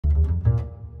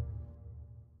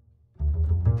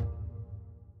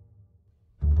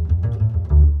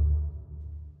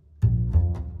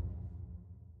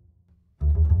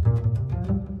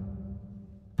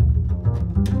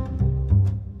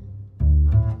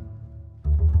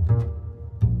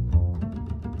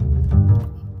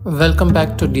Welcome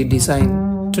back to the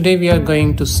design. Today we are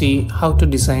going to see how to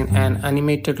design an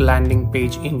animated landing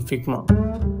page in Figma.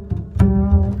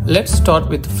 Let's start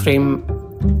with frame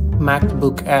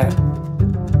MacBook Air.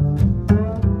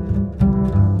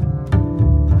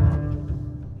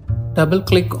 Double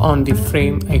click on the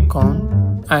frame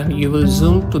icon and you will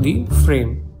zoom to the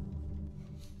frame.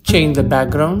 Change the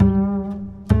background.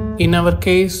 In our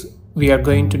case, we are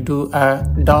going to do a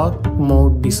dark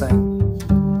mode design.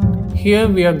 Here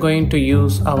we are going to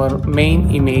use our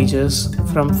main images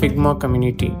from Figma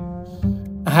community.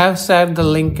 I have shared the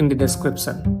link in the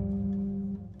description.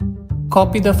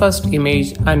 Copy the first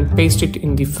image and paste it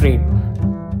in the frame.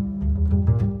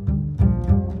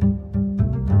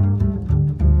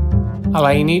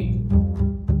 Align it.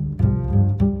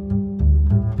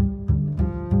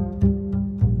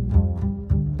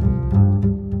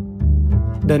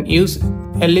 Then use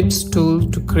ellipse tool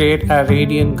to create a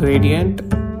radian gradient.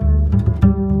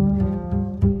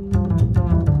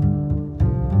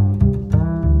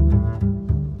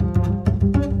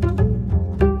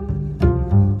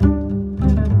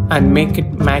 And make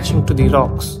it matching to the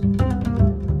rocks.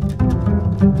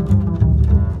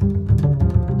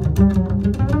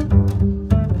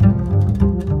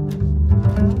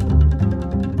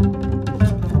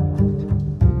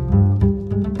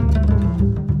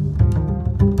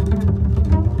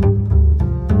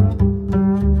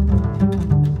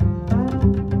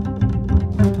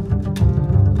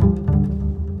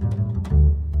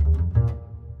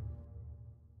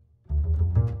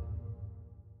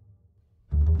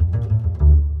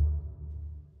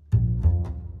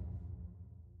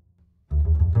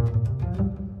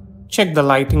 Check the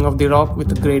lighting of the rock with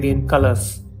the gradient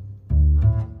colors.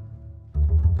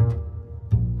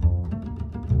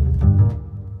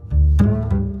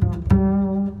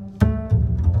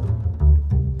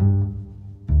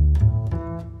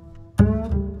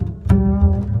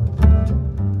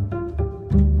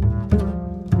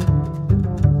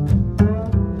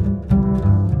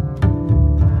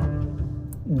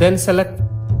 Then select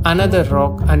another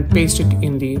rock and paste it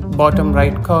in the bottom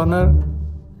right corner.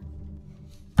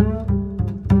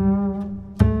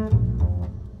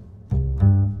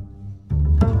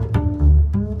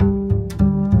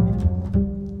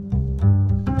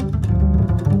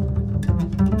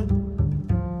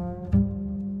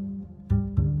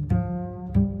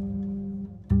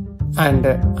 And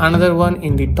another one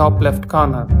in the top left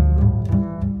corner.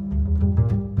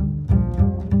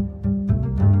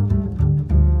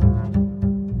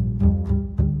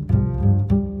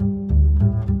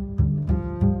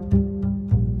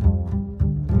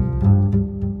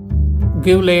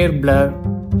 Give layer blur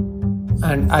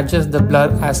and adjust the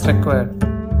blur as required.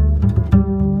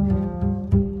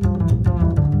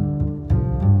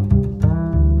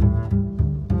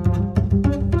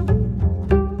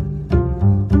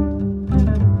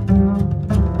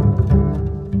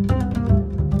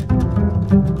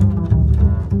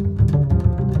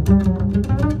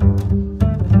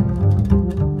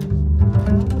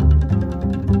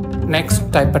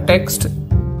 Next, type a text,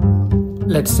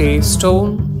 let's say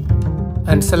stone,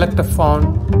 and select a font.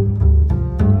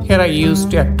 Here I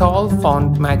used a tall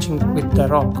font matching with the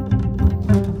rock.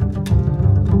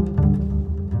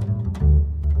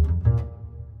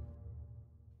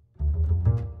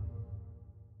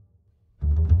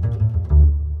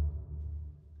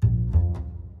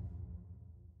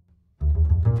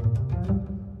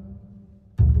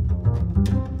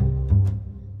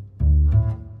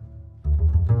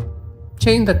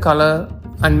 Change the color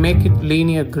and make it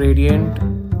linear gradient.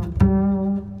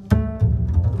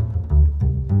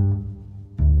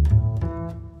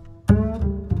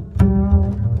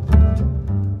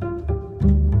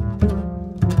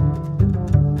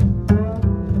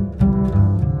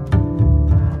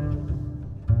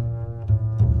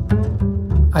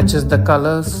 Adjust the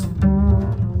colors.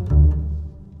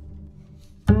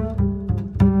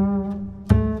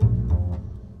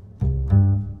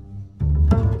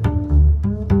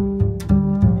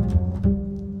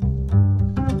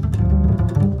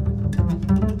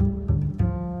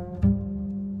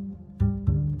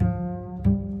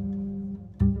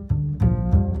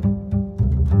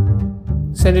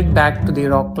 Send it back to the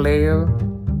rock layer.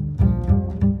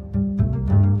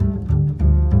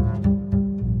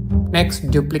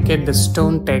 Next, duplicate the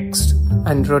stone text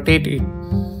and rotate it.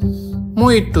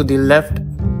 Move it to the left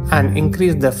and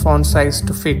increase the font size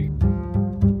to fit.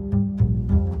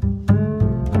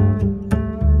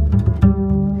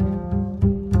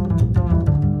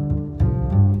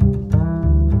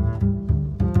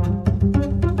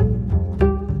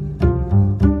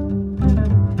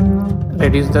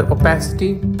 Reduce the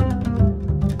opacity.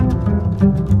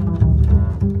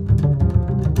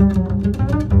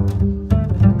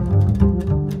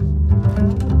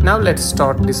 Now let's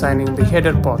start designing the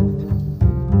header part.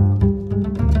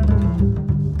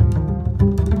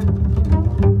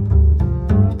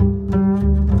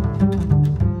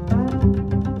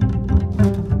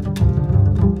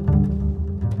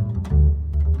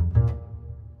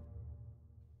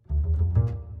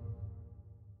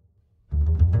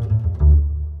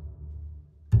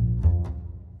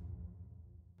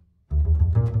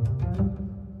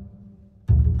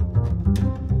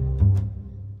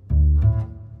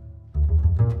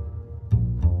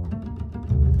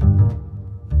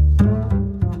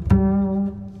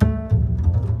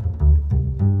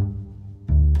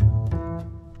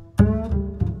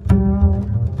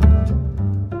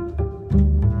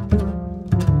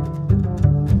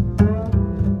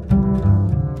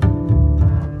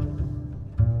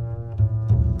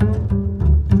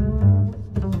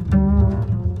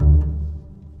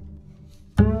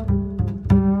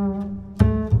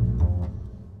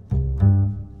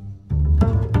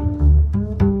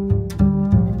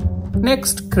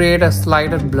 Next, create a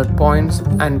slider bullet points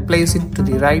and place it to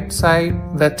the right side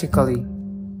vertically.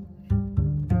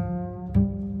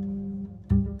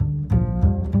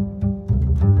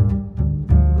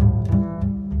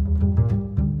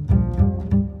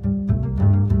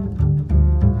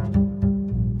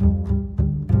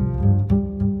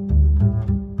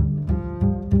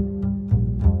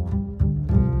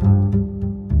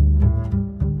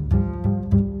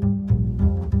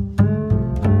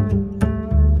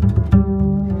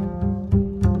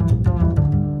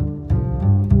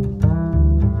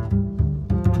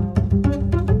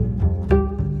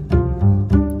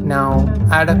 Now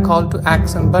add a call to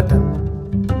action button.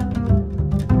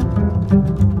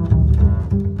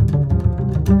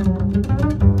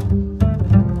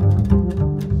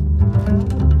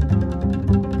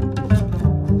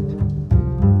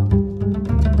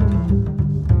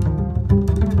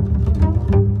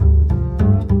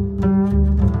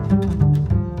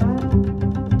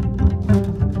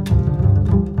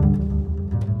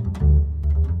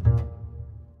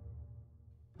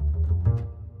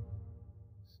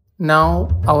 Now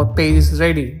our page is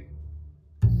ready.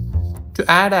 To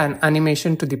add an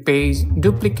animation to the page,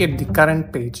 duplicate the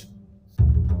current page.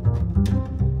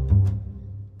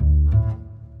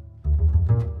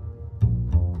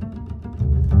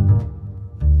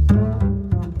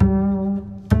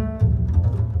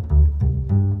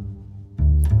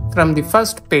 From the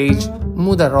first page,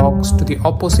 move the rocks to the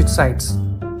opposite sides.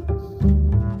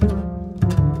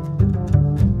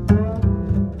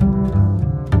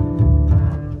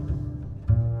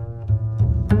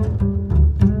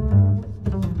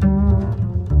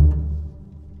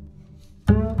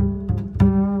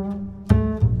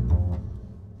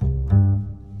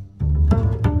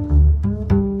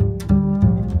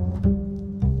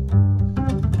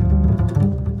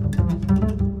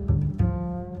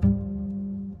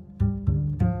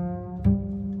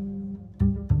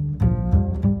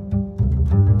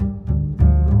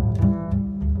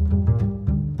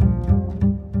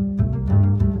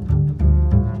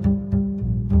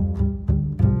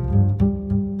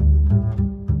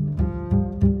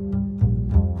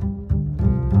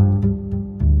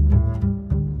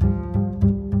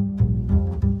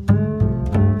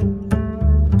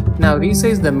 Now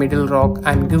resize the middle rock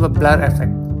and give a blur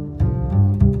effect.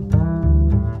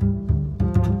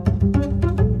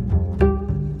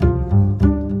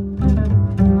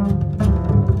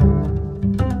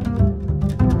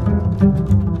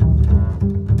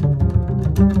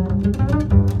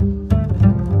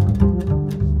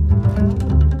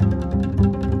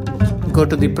 Go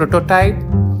to the prototype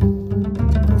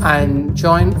and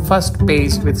join first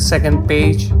page with second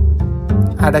page.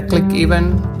 Add a click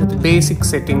event with basic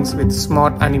settings with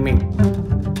Smart Animate.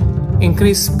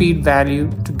 Increase speed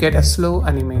value to get a slow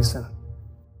animation.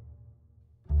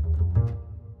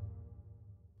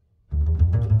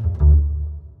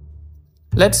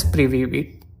 Let's preview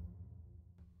it.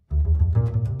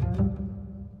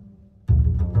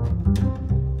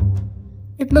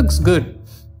 It looks good,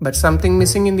 but something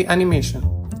missing in the animation.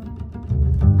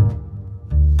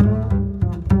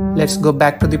 Let's go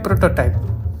back to the prototype.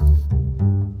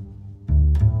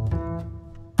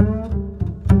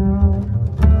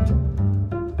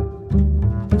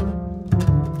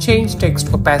 Change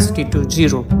text opacity to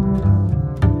 0.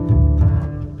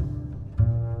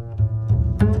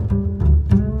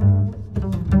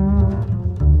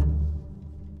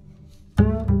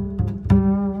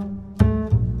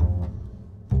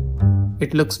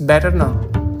 It looks better now.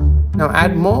 Now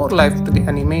add more life to the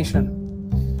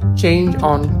animation. Change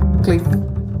on click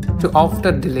to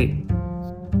after delay.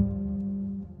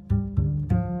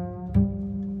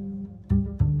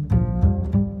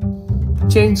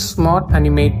 change Smart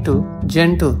Animate to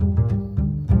Gentle.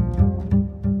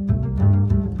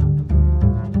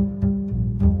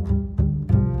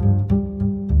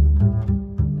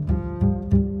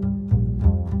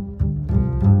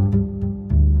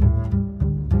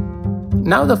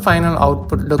 Now the final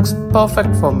output looks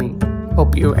perfect for me.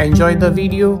 Hope you enjoyed the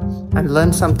video and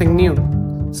learned something new.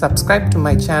 Subscribe to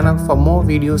my channel for more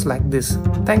videos like this.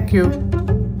 Thank you.